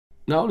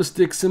Now let's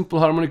take simple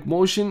harmonic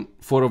motion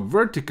for a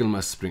vertical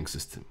mass spring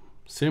system.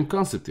 Same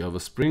concept, you have a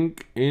spring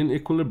in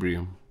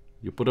equilibrium.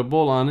 You put a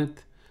ball on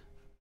it.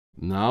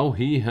 Now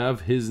he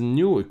have his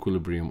new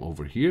equilibrium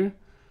over here.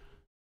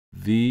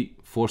 The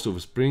force of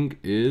a spring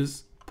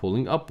is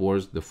pulling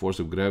upwards. The force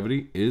of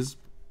gravity is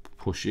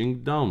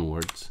pushing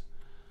downwards.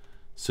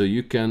 So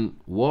you can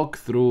walk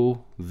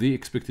through the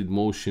expected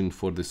motion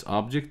for this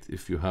object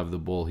if you have the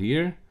ball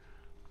here.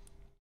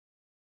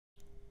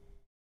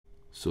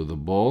 So the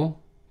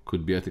ball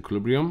could be at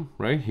equilibrium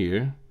right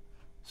here.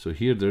 So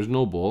here there's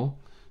no ball.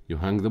 You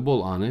hang the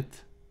ball on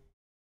it.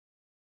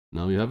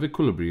 Now you have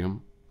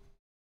equilibrium.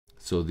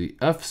 So the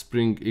F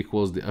spring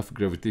equals the F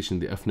gravitation.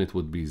 The F net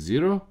would be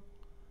 0.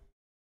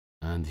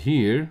 And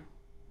here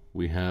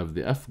we have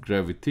the F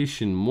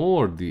gravitation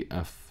more the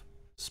F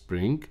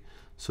spring.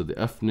 So the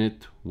F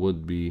net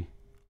would be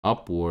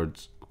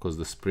upwards because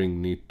the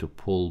spring need to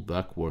pull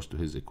backwards to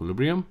his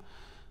equilibrium.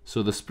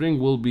 So the spring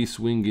will be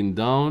swinging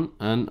down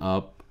and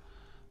up,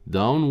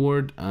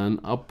 downward and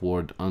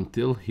upward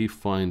until he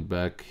find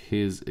back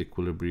his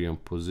equilibrium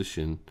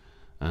position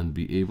and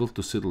be able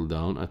to settle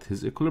down at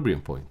his equilibrium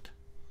point.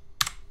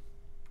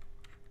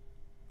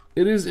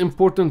 It is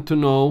important to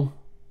know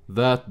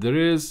that there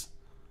is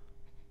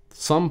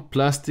some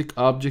plastic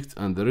objects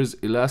and there is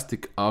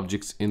elastic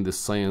objects in the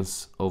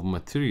science of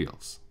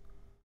materials.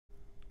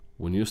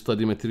 When you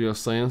study material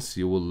science,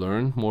 you will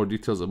learn more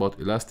details about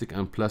elastic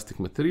and plastic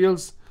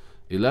materials.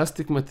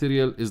 Elastic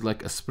material is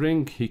like a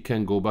spring. He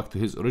can go back to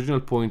his original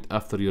point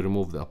after you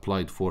remove the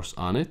applied force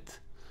on it.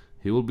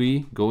 He will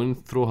be going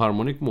through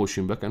harmonic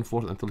motion back and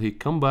forth until he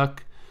come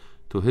back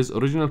to his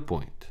original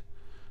point.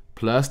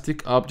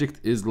 Plastic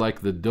object is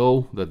like the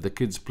dough that the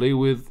kids play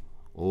with,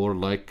 or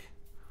like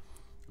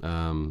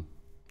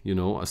you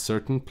know, a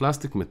certain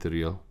plastic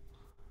material,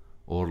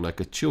 or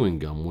like a chewing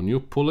gum. When you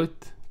pull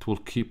it, it will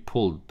keep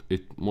pulled.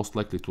 It most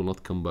likely it will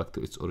not come back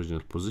to its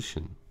original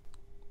position.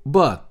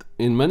 But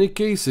in many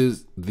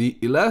cases, the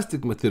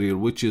elastic material,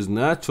 which is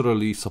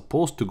naturally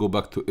supposed to go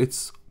back to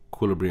its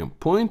equilibrium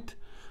point,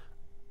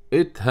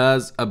 it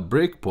has a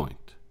break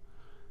point.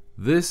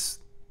 This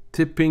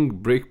tipping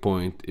break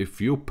point,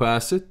 if you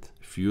pass it,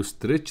 if you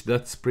stretch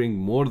that spring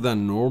more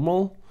than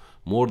normal,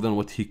 more than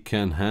what he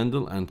can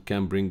handle and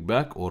can bring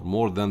back, or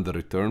more than the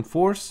return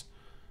force,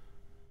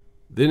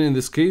 then in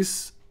this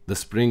case the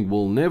spring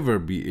will never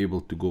be able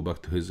to go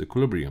back to his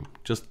equilibrium.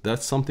 Just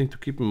that's something to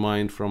keep in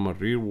mind from a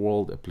real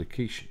world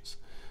applications.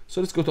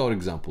 So let's go to our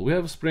example. We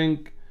have a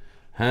spring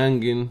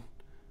hanging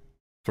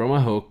from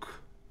a hook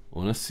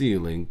on a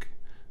ceiling.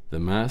 The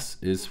mass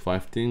is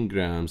 15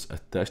 grams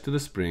attached to the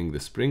spring.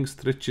 The spring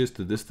stretches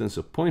to a distance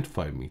of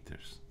 0.5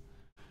 meters.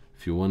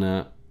 If you want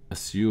to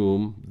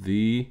assume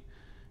the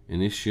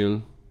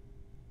initial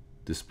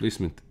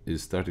displacement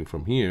is starting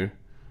from here,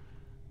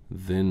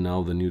 then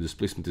now the new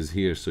displacement is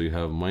here, so you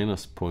have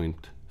minus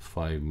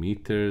 0.5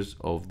 meters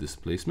of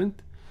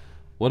displacement.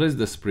 What is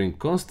the spring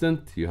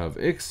constant? You have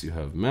x, you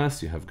have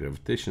mass, you have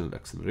gravitational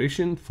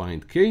acceleration.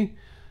 Find k.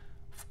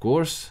 Of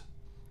course,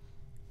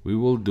 we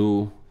will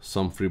do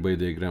some free body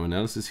diagram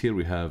analysis here.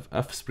 We have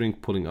F spring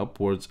pulling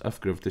upwards, F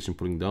gravitation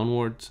pulling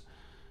downwards,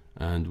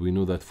 and we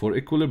know that for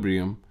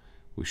equilibrium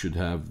we should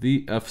have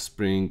the F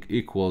spring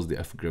equals the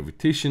F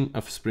gravitation.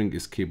 F spring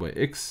is k by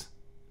x.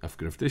 F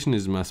gravitation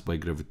is mass by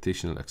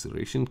gravitational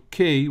acceleration.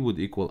 K would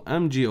equal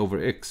mg over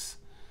x.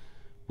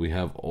 We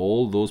have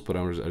all those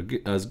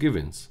parameters as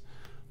givens.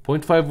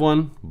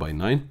 0.51 by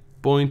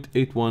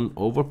 9.81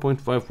 over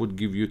 0.5 would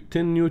give you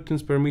 10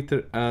 newtons per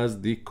meter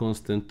as the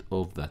constant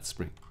of that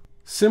spring.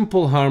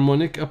 Simple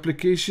harmonic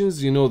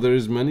applications, you know, there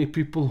is many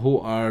people who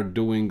are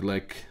doing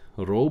like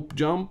rope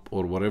jump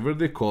or whatever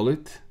they call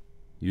it.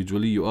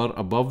 Usually you are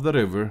above the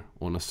river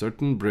on a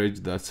certain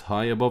bridge that's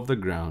high above the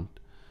ground,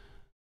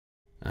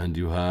 and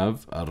you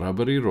have a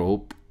rubbery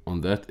rope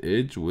on that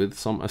edge with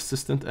some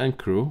assistant and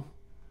crew.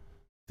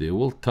 They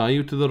will tie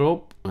you to the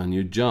rope and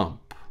you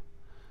jump,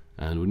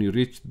 and when you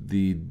reach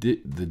the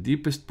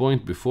deepest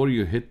point before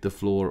you hit the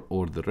floor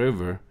or the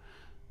river,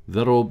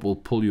 the rope will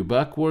pull you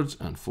backwards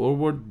and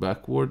forward,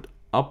 backward,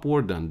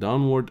 upward and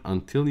downward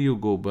until you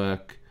go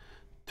back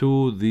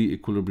to the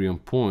equilibrium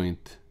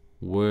point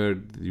where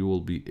you will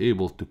be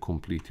able to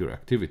complete your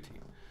activity.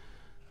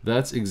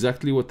 That's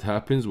exactly what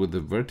happens with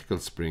the vertical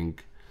spring,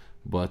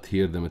 but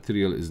here the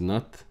material is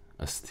not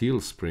a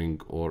steel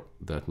spring or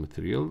that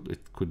material.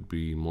 It could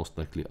be most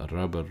likely a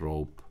rubber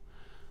rope,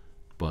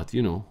 but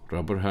you know,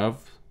 rubber have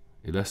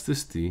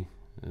elasticity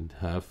and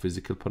have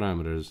physical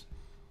parameters.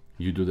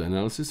 You do the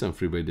analysis and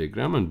free body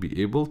diagram and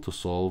be able to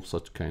solve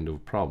such kind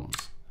of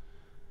problems.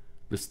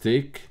 Let's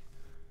take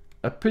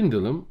a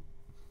pendulum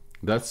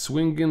that's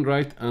swinging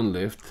right and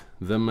left.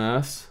 The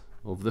mass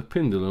of the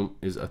pendulum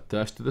is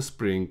attached to the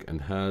spring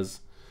and has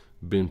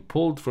been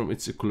pulled from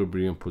its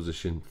equilibrium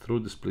position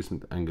through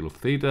displacement angle of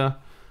theta,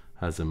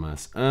 has a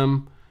mass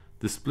m.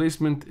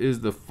 Displacement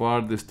is the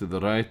farthest to the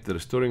right. The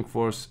restoring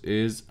force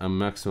is a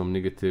maximum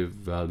negative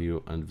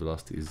value and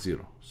velocity is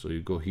 0. So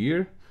you go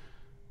here,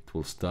 it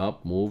will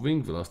stop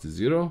moving, velocity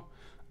 0.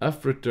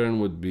 F return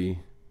would be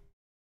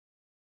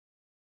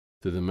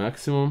to the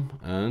maximum,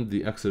 and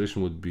the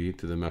acceleration would be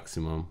to the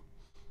maximum,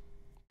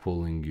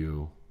 pulling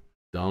you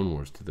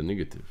downwards to the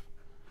negative.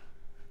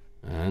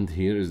 And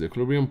here is the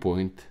equilibrium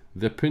point.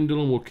 The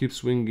pendulum will keep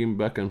swinging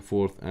back and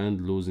forth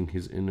and losing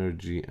his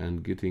energy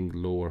and getting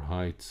lower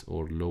heights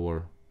or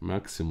lower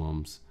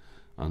maximums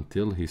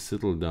until he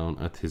settled down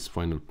at his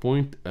final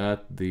point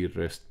at the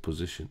rest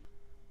position.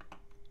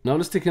 Now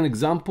let's take an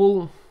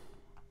example.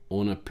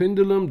 On a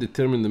pendulum,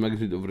 determine the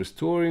magnitude of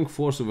restoring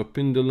force of a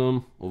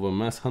pendulum of a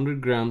mass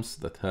 100 grams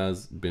that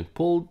has been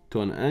pulled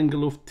to an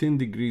angle of 10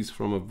 degrees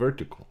from a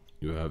vertical.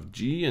 You have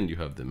G and you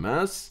have the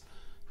mass.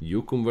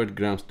 You convert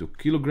grams to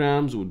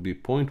kilograms, would be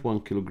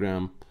 0.1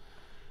 kilogram.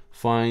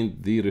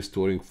 Find the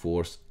restoring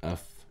force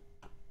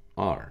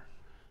Fr.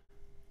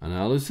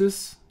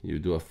 Analysis, you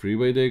do a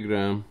freeway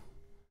diagram.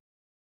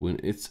 When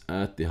it's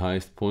at the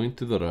highest point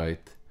to the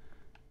right,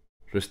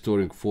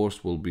 restoring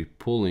force will be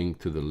pulling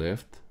to the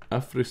left.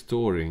 F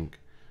restoring,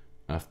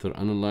 after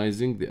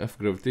analyzing the F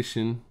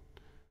gravitation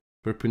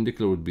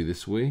perpendicular would be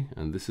this way,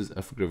 and this is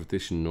F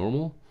gravitation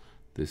normal.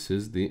 This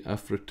is the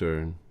F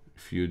return.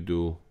 If you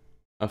do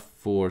F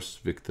force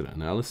vector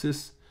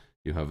analysis,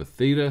 you have a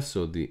theta,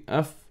 so the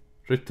F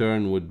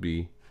return would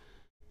be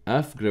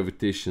F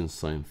gravitation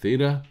sine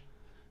theta,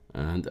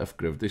 and F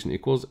gravitation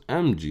equals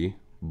mg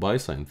by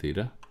sine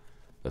theta.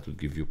 That would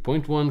give you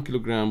 0.1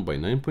 kilogram by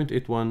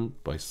 9.81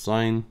 by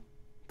sine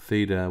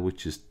theta,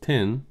 which is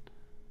 10,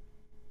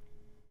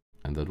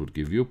 and that would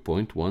give you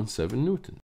 0.17 Newton.